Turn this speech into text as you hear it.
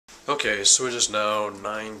Okay, so it is now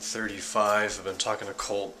 9:35. I've been talking to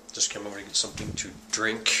Colt. Just came over to get something to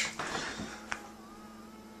drink.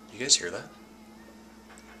 You guys hear that?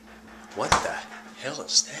 What the hell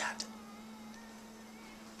is that?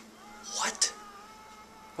 What?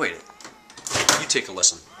 Wait. You take a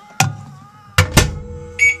listen.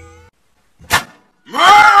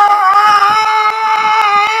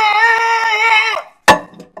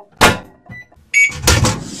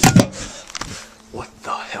 What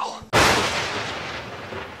the hell?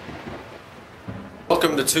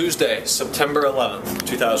 Welcome to Tuesday, September 11th,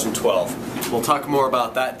 2012. We'll talk more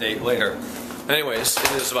about that date later. Anyways,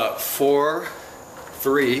 it is about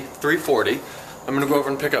 3:40. I'm gonna go over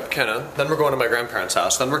and pick up Kenna. Then we're going to my grandparents'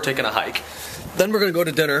 house. Then we're taking a hike. Then we're gonna go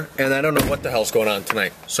to dinner, and I don't know what the hell's going on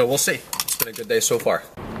tonight. So we'll see. It's been a good day so far.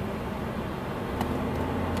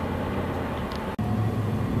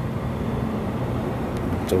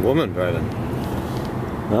 It's a woman driving.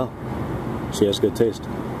 No, she has good taste.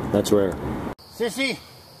 That's rare. Sissy!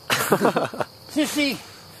 Sissy!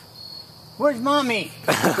 Where's Mommy?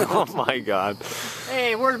 Oh my God.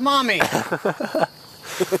 Hey, where's Mommy?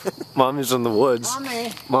 Mommy's in the woods.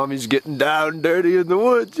 Mommy! Mommy's getting down dirty in the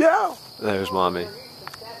woods, yeah! There's Mommy.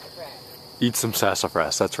 Eat some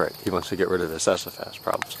sassafras, that's right. He wants to get rid of his sassafras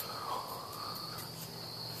problems.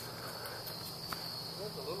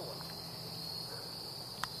 Where's the little one?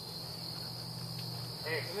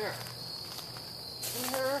 Hey, come here. Come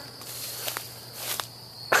here.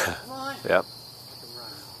 Come on. Yep.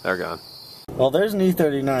 They're gone. Well, there's an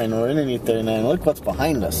E39. We're in an E39. Look what's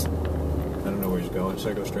behind us. I don't know where he's going.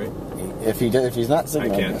 Should I go straight? If he's not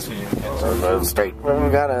signaling. I can't see him. So go straight. We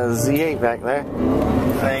got a Z8 back there.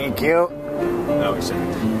 Thank you. Now he's in.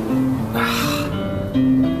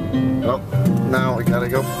 Oh, now we gotta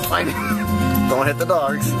go find it. Don't hit the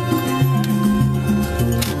dogs.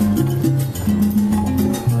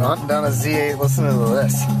 Hunting down a Z8. Listen to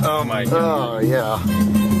this. Oh my God. Oh yeah.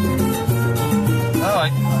 Oh, I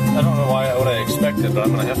don't know what I expected, but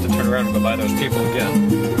I'm going to have to turn around and go by those people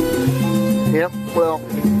again. Yep, well,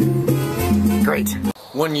 great.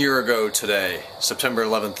 1 year ago today, September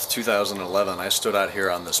 11th, 2011, I stood out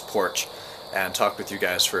here on this porch and talked with you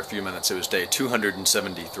guys for a few minutes. It was day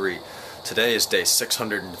 273. Today is day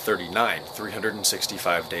 639,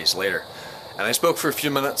 365 days later. And I spoke for a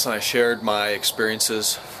few minutes and I shared my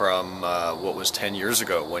experiences from what was 10 years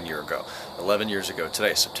ago, 1 year ago, 11 years ago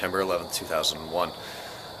today, September 11th, 2001.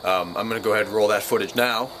 I'm going to go ahead and roll that footage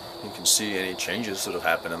now. You can see any changes that have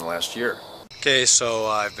happened in the last year. Okay, so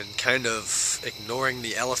I've been kind of ignoring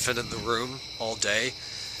the elephant in the room all day.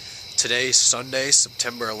 Today's Sunday,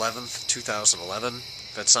 September 11th, 2011.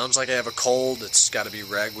 If it sounds like I have a cold, it's got to be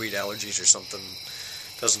ragweed allergies or something.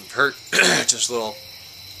 Doesn't hurt, just a little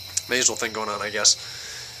nasal thing going on, I guess.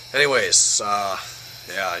 Anyways,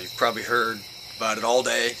 yeah, you've probably heard about it all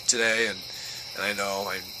day today, and I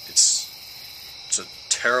know it's a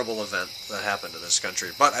terrible event that happened in this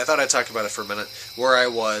country. But I thought I'd talk about it for a minute, where I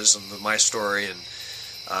was and my story, and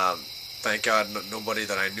thank God nobody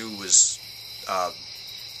that I knew was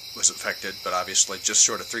affected, but obviously just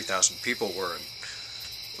short of 3,000 people were, and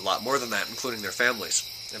a lot more than that, including their families.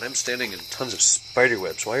 And I'm standing in tons of spider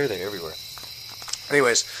webs. Why are they everywhere?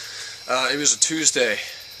 Anyways, it was a Tuesday.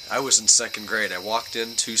 I was in second grade. I walked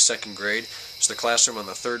into second grade. It's the classroom on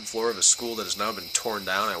the third floor of a school that has now been torn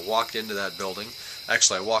down. I walked into that building.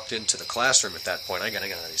 Actually, I walked into the classroom at that point. I got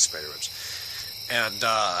out of these spider webs. And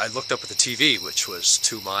I looked up at the TV, which was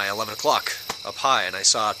to my 11 o'clock up high, and I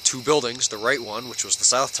saw two buildings. The right one, which was the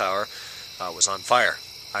South Tower, was on fire.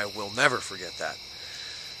 I will never forget that.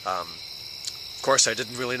 Of course, I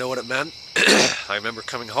didn't really know what it meant. I remember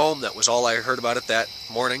coming home. That was all I heard about it that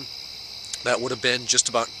morning. That would have been just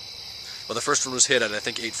about, well, the first one was hit at, I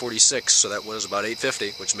think, 8:46, so that was about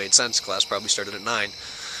 8:50, which made sense. Class probably started at 9.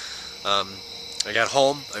 I got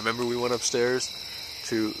home. I remember we went upstairs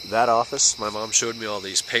to that office. My mom showed me all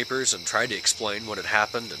these papers and tried to explain what had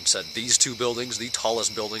happened and said these two buildings, the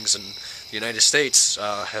tallest buildings in the United States,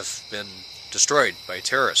 have been destroyed by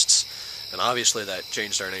terrorists. And obviously that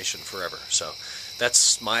changed our nation forever. So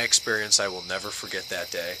that's my experience. I will never forget that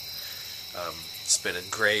day. It's been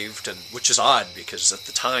engraved, and which is odd because at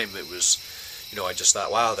the time it was, you know, I just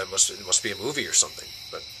thought, wow, it must be a movie or something.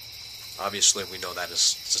 But obviously we know that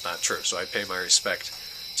is not true. So I pay my respect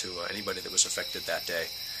to anybody that was affected that day.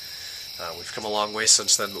 We've come a long way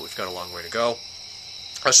since then, but we've got a long way to go.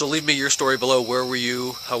 So leave me your story below. Where were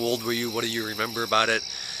you? How old were you? What do you remember about it?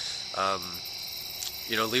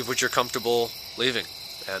 You know, leave what you're comfortable leaving.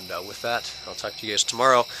 And with that, I'll talk to you guys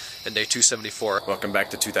tomorrow in day 274. Welcome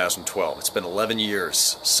back to 2012. It's been 11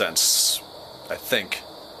 years since, I think,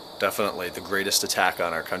 definitely the greatest attack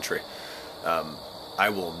on our country. I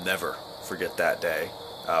will never forget that day.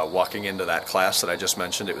 Walking into that class that I just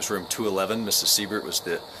mentioned, it was room 211. Mrs. Siebert was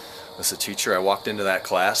the teacher. I walked into that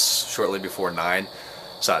class shortly before 9.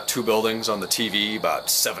 Saw 2 buildings on the TV about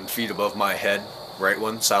 7 feet above my head. Right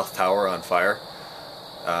one, South Tower, on fire.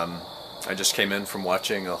 I just came in from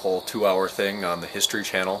watching a whole 2-hour thing on the History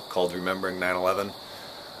Channel called Remembering 9/11.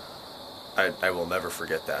 I will never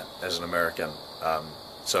forget that as an American.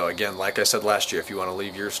 So again, like I said last year, if you want to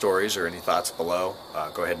leave your stories or any thoughts below,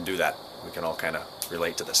 go ahead and do that. We can all kind of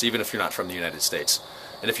relate to this, even if you're not from the United States.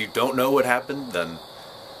 And if you don't know what happened, then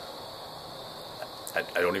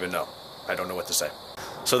I don't even know. I don't know what to say.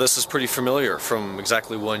 So this is pretty familiar from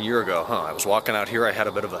exactly 1 year ago, huh? I was walking out here, I had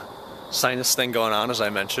a bit of a sinus thing going on, as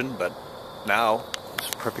I mentioned, but now it's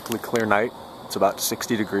a perfectly clear night. It's about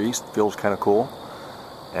 60 degrees, feels kind of cool,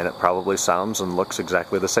 and it probably sounds and looks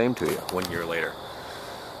exactly the same to you 1 year later.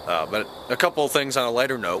 But a couple of things on a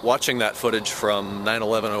lighter note, watching that footage from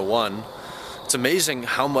 9/11/01, it's amazing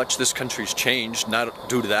how much this country's changed, not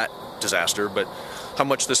due to that disaster, but how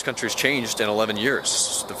much this country's changed in 11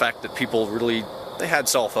 years. The fact that people really, they had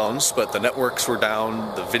cell phones, but the networks were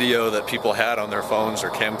down, the video that people had on their phones or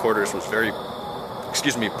camcorders was very,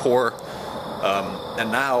 poor.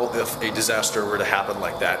 And now, if a disaster were to happen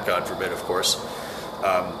like that, God forbid, of course,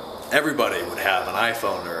 everybody would have an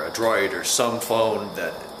iPhone or a Droid or some phone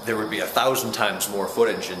that there would be 1,000 times more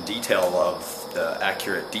footage and detail of the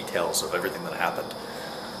accurate details of everything that happened.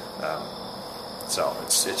 So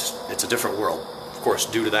it's a different world. Of course,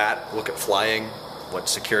 due to that, look at flying, what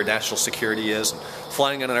national security is.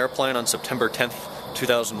 Flying in an airplane on September 10th,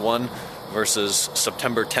 2001 versus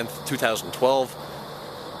September 10th, 2012.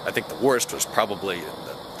 I think the worst was probably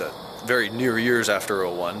the very near years after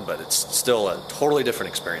 '01, but it's still a totally different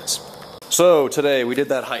experience. So today we did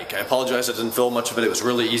that hike. I apologize I didn't film much of it. It was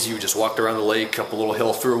really easy. We just walked around the lake, up a little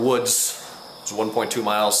hill through woods. It's 1.2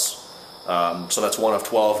 miles. So that's 1 of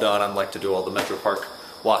 12 done. I'd like to do all the Metro Park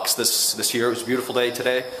walks this year. It was a beautiful day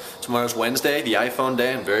today. Tomorrow's Wednesday, the iPhone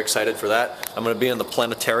day. I'm very excited for that. I'm going to be in the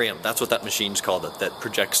planetarium. That's what that machine's called, that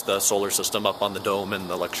projects the solar system up on the dome in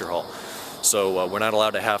the lecture hall. So we're not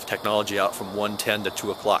allowed to have technology out from 1:10 to 2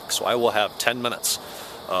 o'clock. So I will have 10 minutes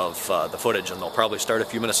of the footage, and they'll probably start a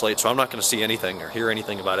few minutes late. So I'm not going to see anything or hear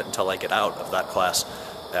anything about it until I get out of that class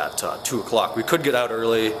at 2 o'clock. We could get out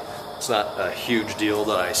early. It's not a huge deal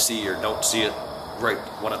that I see or don't see it right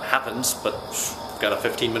when it happens, but got a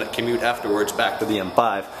 15-minute commute afterwards back to the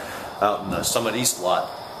M5 out in the Summit East lot.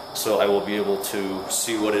 So I will be able to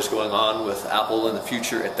see what is going on with Apple in the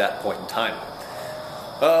future at that point in time.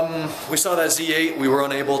 We saw that Z8, we were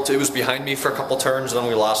unable to, it was behind me for a couple turns, then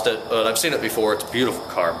we lost it, but I've seen it before. It's a beautiful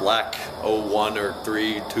car, black 01 or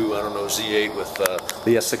 3, 2, I don't know, Z8 with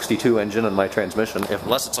the S62 engine and my transmission,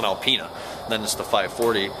 unless it's an Alpina, then it's the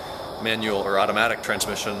 540 manual or automatic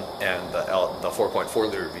transmission and the 4.4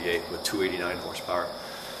 liter V8 with 289 horsepower.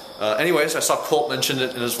 Anyways, I saw Colt mentioned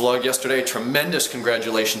it in his vlog yesterday. Tremendous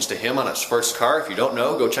congratulations to him on his first car. If you don't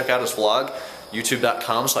know, go check out his vlog.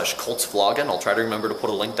 youtube.com/coltsvlogging. I'll try to remember to put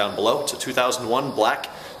a link down below. It's a 2001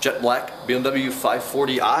 jet black BMW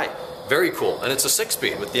 540i. Very cool, and it's a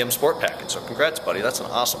 6-speed with the M Sport package, so congrats buddy, that's an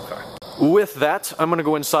awesome car. With that, I'm going to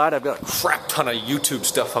go inside. I've got a crap ton of YouTube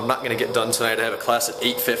stuff I'm not going to get done tonight. I have a class at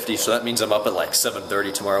 8:50, so that means I'm up at like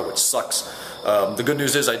 7:30 tomorrow, which sucks. The good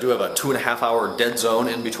news is I do have a 2.5-hour dead zone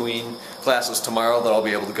in between classes tomorrow that I'll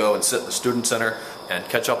be able to go and sit in the Student Center and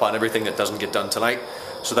catch up on everything that doesn't get done tonight.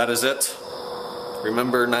 So that is it.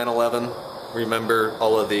 Remember 9/11. Remember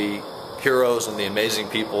all of the heroes and the amazing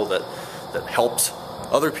people that helped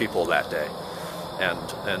other people that day.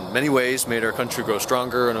 And in many ways made our country grow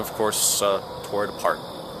stronger and of course tore it apart,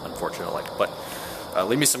 unfortunately. But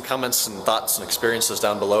leave me some comments and thoughts and experiences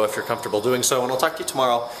down below if you're comfortable doing so, and I'll talk to you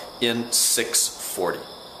tomorrow in 6:40.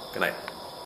 Good night.